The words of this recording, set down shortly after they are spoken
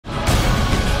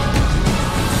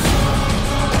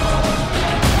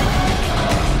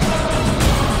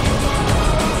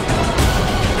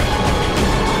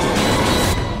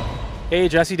Hey,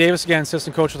 Jesse Davis again,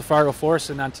 assistant coach with the Fargo Force,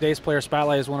 and on today's player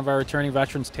spotlight is one of our returning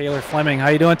veterans, Taylor Fleming. How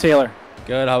you doing, Taylor?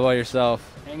 Good. How about yourself?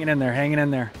 Hanging in there, hanging in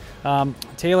there.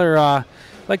 Taylor, I'd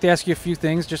like to ask you a few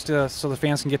things just so the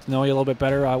fans can get to know you a little bit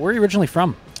better. Where are you originally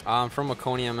from? I'm from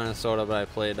Waconia, Minnesota, but I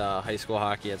played high school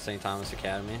hockey at St. Thomas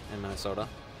Academy in Minnesota.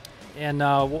 And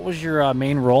what was your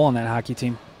main role on that hockey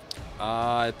team?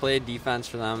 I played defense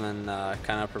for them and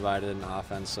kind of provided an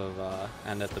offensive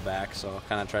end at the back, so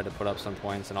kind of tried to put up some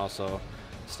points and also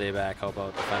stay back, help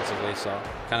out defensively, so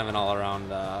kind of an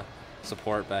all-around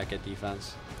support back at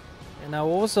defense. And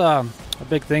what was a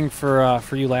big thing for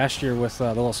you last year with the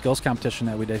little skills competition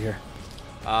that we did here?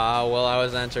 Well, I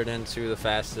was entered into the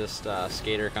fastest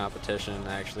skater competition and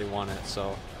I actually won it,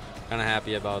 so kind of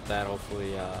happy about that.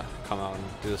 Hopefully come out and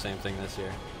do the same thing this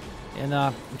year. And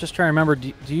I'm just trying to remember,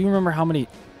 do you remember how many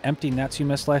empty nets you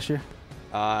missed last year?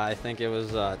 I think it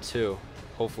was 2.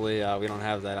 Hopefully we don't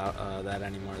have that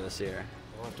anymore this year.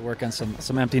 We'll have to work on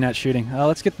some empty net shooting.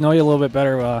 Let's get to know you a little bit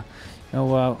better.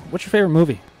 What's your favorite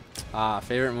movie?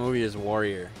 Favorite movie is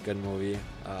Warrior. Good movie.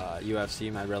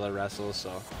 UFC, my brother wrestles,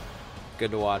 so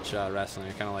good to watch wrestling.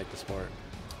 I kind of like the sport.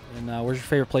 And where's your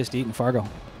favorite place to eat in Fargo?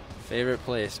 Favorite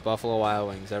place, Buffalo Wild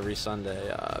Wings. Every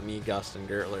Sunday, me, Gus, and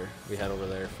Gertler, we head over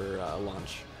there for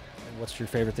lunch. And what's your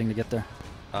favorite thing to get there?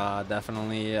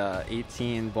 Definitely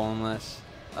 18 boneless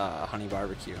honey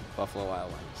barbecue, Buffalo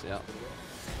Wild Wings, yep.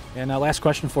 And last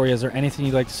question for you, is there anything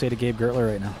you'd like to say to Gabe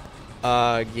Gertler right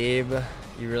now? Gabe,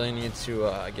 you really need to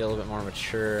get a little bit more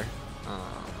mature.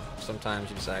 Sometimes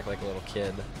you just act like a little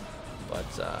kid,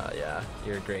 but yeah,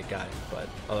 you're a great guy, but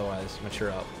otherwise, mature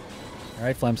up. All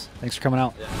right, Flems, thanks for coming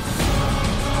out. Yeah.